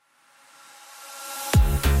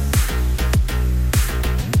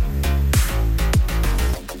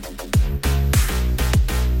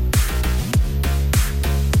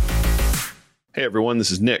Hey everyone, this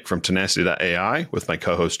is Nick from Tenacity.ai with my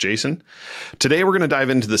co-host Jason. Today we're going to dive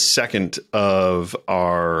into the second of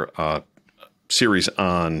our series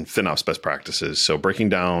on FinOps best practices. So breaking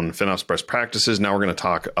down FinOps best practices, now we're going to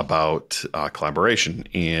talk about collaboration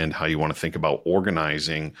and how you want to think about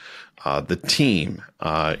organizing the team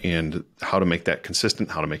and how to make that consistent,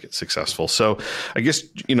 how to make it successful. So I guess,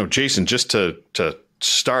 Jason, just to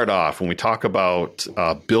start off, when we talk about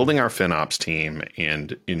building our FinOps team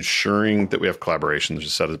and ensuring that we have collaboration, there's a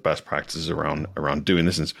set of best practices around doing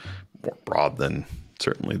this. And it's more broad than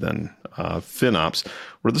FinOps.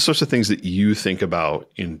 What are the sorts of things that you think about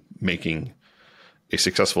in making a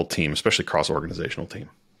successful team, especially cross-organizational team?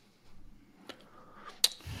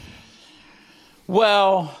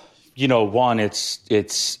 Well, one,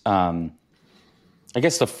 it's I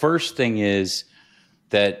guess the first thing is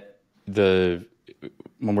that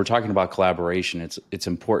when we're talking about collaboration, it's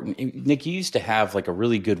important. Nick, you used to have like a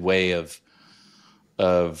really good way of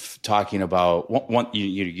talking about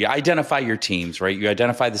you identify your teams, right? You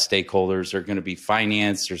identify the stakeholders. There's going to be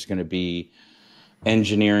finance. There's going to be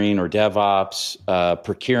engineering or DevOps,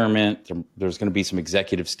 procurement. There's going to be some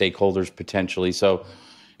executive stakeholders potentially. So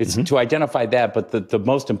it's to identify that. But the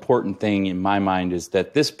most important thing in my mind is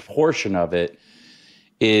that this portion of it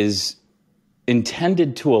is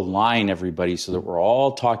intended to align everybody so that we're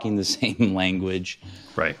all talking the same language,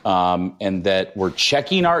 right? And that we're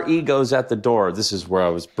checking our egos at the door. This is where I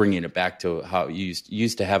was bringing it back to how you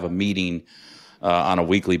used to have a meeting on a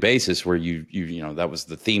weekly basis where you that was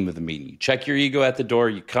the theme of the meeting. You check your ego at the door.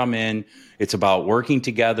 You come in. It's about working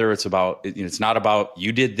together. It's about it's not about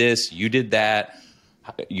you did this, you did that.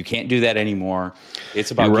 You can't do that anymore.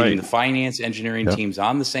 It's about getting the finance, engineering teams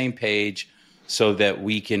on the same page, so that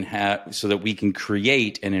we can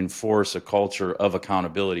create and enforce a culture of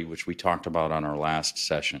accountability, which we talked about on our last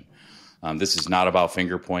session. This is not about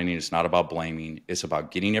finger pointing. It's not about blaming. It's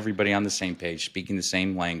about getting everybody on the same page, speaking the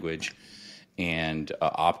same language, and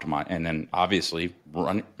optimize. And then obviously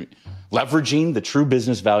leveraging the true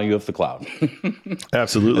business value of the cloud.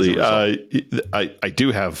 Absolutely. I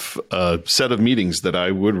do have a set of meetings that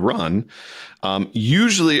I would run,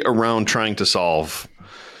 usually around trying to solve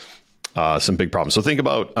some big problems. So think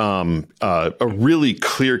about a really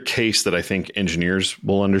clear case that I think engineers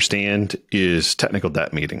will understand is technical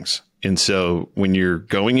debt meetings. And so when you're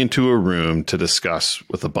going into a room to discuss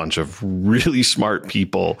with a bunch of really smart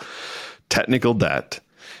people technical debt,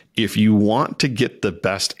 if you want to get the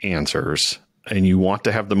best answers and you want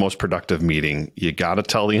to have the most productive meeting, you got to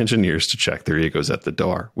tell the engineers to check their egos at the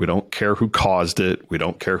door. We don't care who caused it. We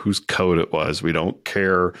don't care whose code it was. We don't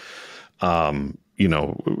care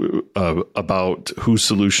about whose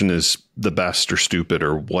solution is the best or stupid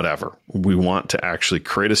or whatever. We want to actually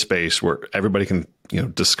create a space where everybody can,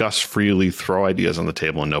 discuss freely, throw ideas on the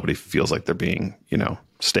table, and nobody feels like they're being,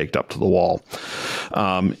 staked up to the wall.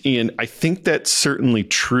 And I think that's certainly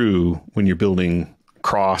true when you're building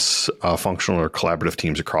cross-functional or collaborative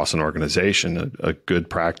teams across an organization. A good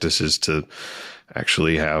practice is to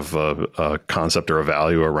actually have a concept or a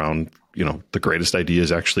value around the greatest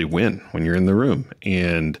ideas actually win when you're in the room.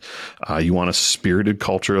 And you want a spirited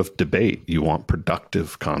culture of debate. You want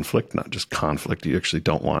productive conflict, not just conflict. You actually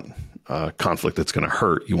don't want conflict that's going to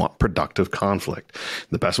hurt. You want productive conflict.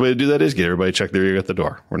 The best way to do that is get everybody to check their ego at the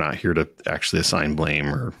door. We're not here to actually assign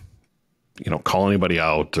blame or call anybody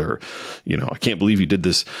out or, I can't believe you did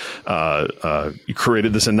this. You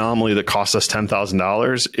created this anomaly that cost us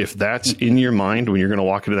 $10,000. If that's in your mind, when you're going to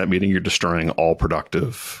walk into that meeting, you're destroying all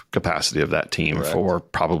productive capacity of that team for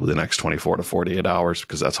probably the next 24 to 48 hours,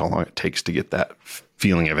 because that's how long it takes to get that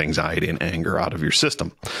feeling of anxiety and anger out of your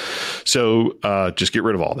system. So just get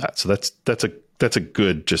rid of all that. So that's a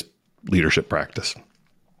good just leadership practice.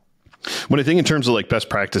 When I think in terms of like best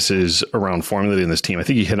practices around formulating this team, I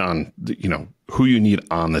think you hit on, who you need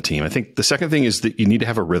on the team. I think the second thing is that you need to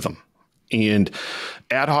have a rhythm, and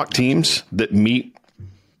ad hoc teams that meet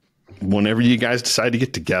whenever you guys decide to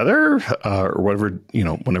get together, or whatever,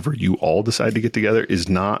 whenever you all decide to get together is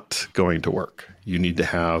not going to work. You need to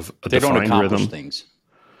have a defined rhythm. Things.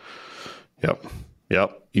 Yep.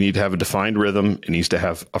 You need to have a defined rhythm. It needs to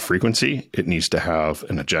have a frequency. It needs to have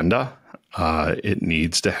an agenda. It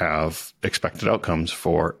needs to have expected outcomes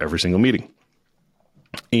for every single meeting.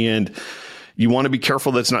 And you want to be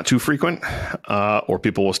careful that it's not too frequent, or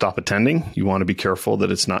people will stop attending. You want to be careful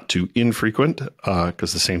that it's not too infrequent,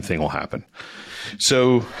 because the same thing will happen.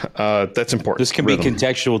 So that's important. This can be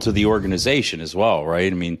contextual to the organization as well, right?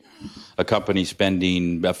 I mean, a company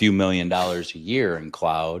spending a few $1 million a year in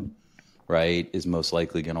cloud, right, is most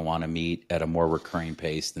likely going to want to meet at a more recurring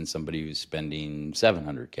pace than somebody who's spending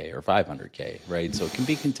 $700K or $500K, right? So it can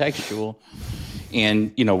be contextual.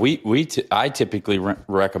 And, you know, I typically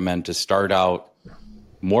recommend to start out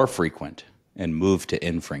more frequent and move to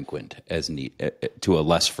infrequent as to a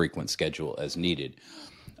less frequent schedule as needed.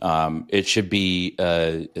 It should be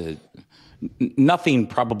nothing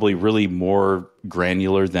probably really more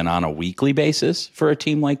granular than on a weekly basis for a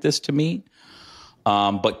team like this to meet,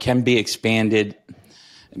 but can be expanded.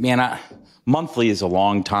 Man, monthly is a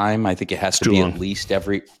long time. I think it has to be at least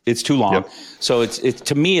it's too long. Yep. So it's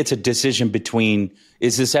to me, it's a decision between,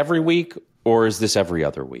 is this every week or is this every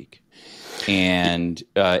other week? And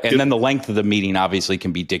then the length of the meeting obviously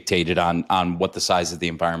can be dictated on what the size of the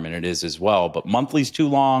environment it is as well. But monthly's too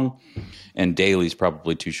long and daily's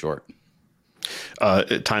probably too short.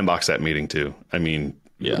 Time box that meeting too. I mean,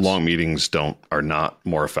 yes. Long meetings are not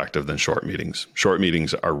more effective than short meetings. Short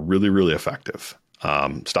meetings are really, really effective.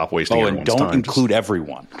 Stop wasting everyone's time. And don't include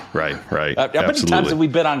everyone. Right. How many times have we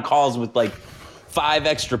been on calls with like 5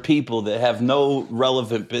 extra people that have no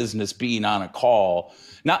relevant business being on a call?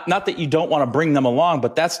 Not that you don't want to bring them along,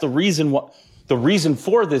 but that's the reason. The reason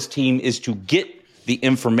for this team is to get the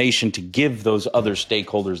information to give those other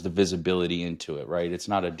stakeholders the visibility into it, right? It's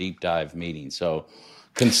not a deep dive meeting. So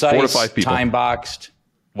concise, 4 to 5 people. Time boxed.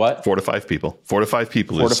 What? 4 to 5 people. 4 to 5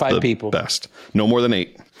 people 4 is to 5 the people. best. No more than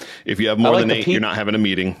 8. If you have more than 8, you're not having a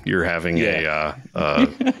meeting. You're having what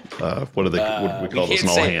do we call those? An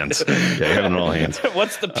all hands. Yeah, you're having an all hands.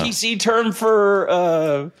 What's the PC term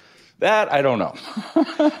for that? I don't know.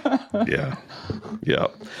 Yeah.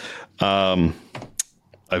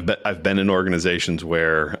 I've been in organizations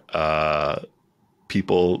where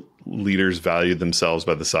leaders value themselves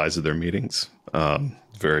by the size of their meetings.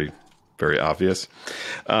 Very, very obvious.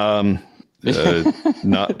 Not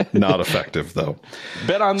effective though.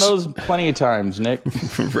 Bet on those plenty of times, Nick.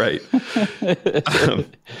 Right.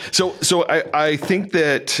 So I think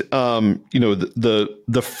that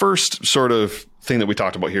the first sort of thing that we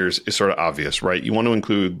talked about here is sort of obvious, right? You want to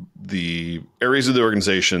include the areas of the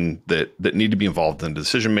organization that need to be involved in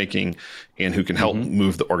decision making and who can help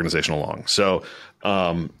move the organization along. So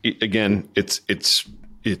again, it's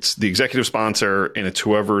the executive sponsor and it's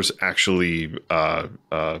whoever's actually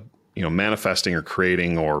manifesting or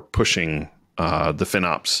creating or pushing the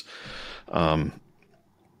FinOps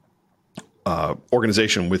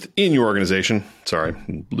organization within your organization. Sorry,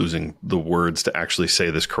 I'm losing the words to actually say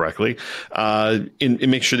this correctly. And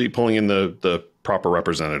make sure that you're pulling in the proper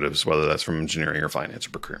representatives, whether that's from engineering or finance or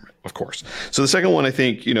procurement, of course. So the second one, I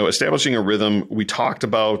think, establishing a rhythm. We talked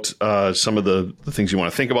about some of the things you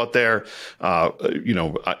want to think about there. I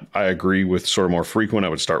agree with sort of more frequent. I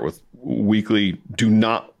would start with weekly. Do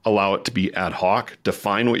not allow it to be ad hoc.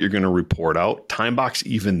 Define what you're going to report out. Time box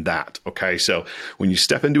even that. Okay. So when you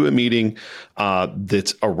step into a meeting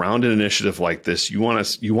that's around an initiative like this, you want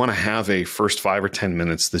to have a first 5 or 10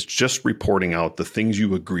 minutes that's just reporting out the things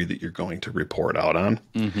you agree that you're going to report out on.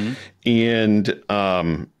 And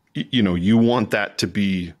you want that to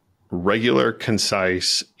be regular,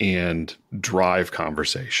 concise, and drive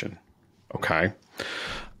conversation. Okay.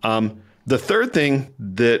 The third thing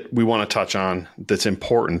that we want to touch on that's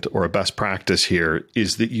important, or a best practice here,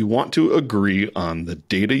 is that you want to agree on the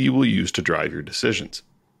data you will use to drive your decisions.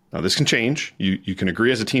 Now, this can change. You can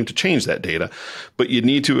agree as a team to change that data, but you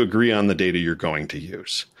need to agree on the data you're going to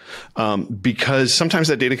use. Because sometimes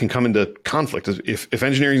that data can come into conflict. If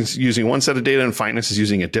engineering is using one set of data and finance is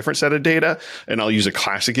using a different set of data, and I'll use a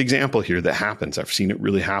classic example here that happens. I've seen it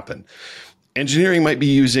really happen. Engineering might be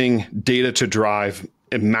using data to drive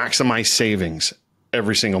and maximize savings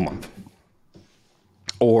every single month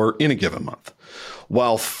or in a given month,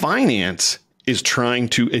 while finance is trying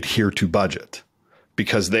to adhere to budget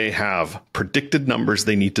because they have predicted numbers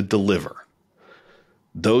they need to deliver.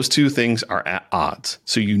 Those two things are at odds.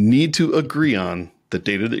 So you need to agree on the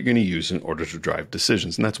data that you're going to use in order to drive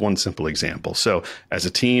decisions. And that's one simple example. So as a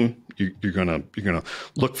team, you're going to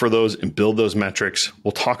look for those and build those metrics.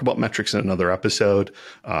 We'll talk about metrics in another episode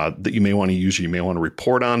that you may want to use or you may want to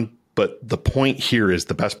report on. But the point here is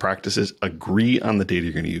the best practices agree on the data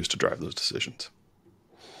you're going to use to drive those decisions.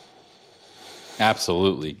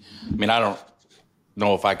 Absolutely. I mean, I don't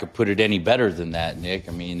know if I could put it any better than that, Nick.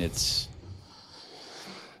 I mean,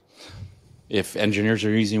 if engineers are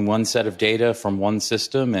using one set of data from one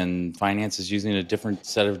system and finance is using a different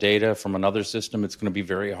set of data from another system, it's going to be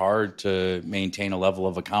very hard to maintain a level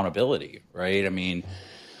of accountability, right? I mean,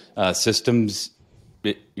 systems,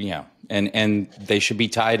 and they should be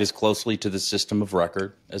tied as closely to the system of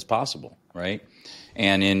record as possible, right?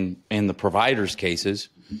 And in the provider's cases,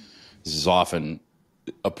 this is often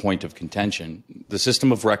a point of contention. The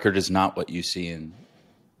system of record is not what you see in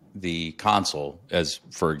the console, as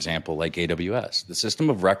for example, like AWS. The system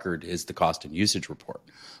of record is the cost and usage report,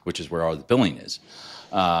 which is where all the billing is.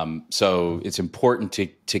 So it's important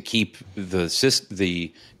to keep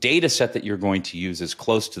the data set that you're going to use as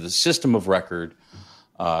close to the system of record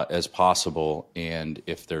as possible. And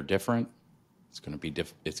if they're different, it's going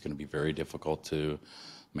to be very difficult to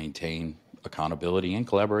maintain accountability and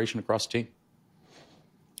collaboration across the team.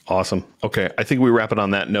 Awesome. Okay, I think we wrap it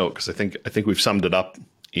on that note, because I think we've summed it up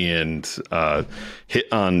and hit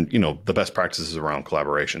on the best practices around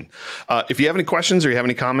collaboration. If you have any questions or you have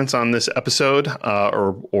any comments on this episode,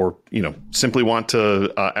 or simply want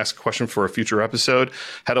to ask a question for a future episode,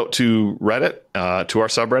 head out to Reddit, to our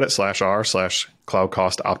subreddit /r/cloud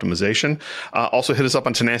cost optimization. Also hit us up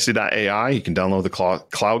on tenacity.ai. You can download the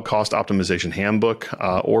cloud cost optimization handbook,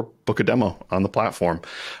 or book a demo on the platform.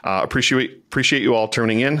 Appreciate you all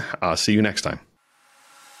tuning in. See you next time.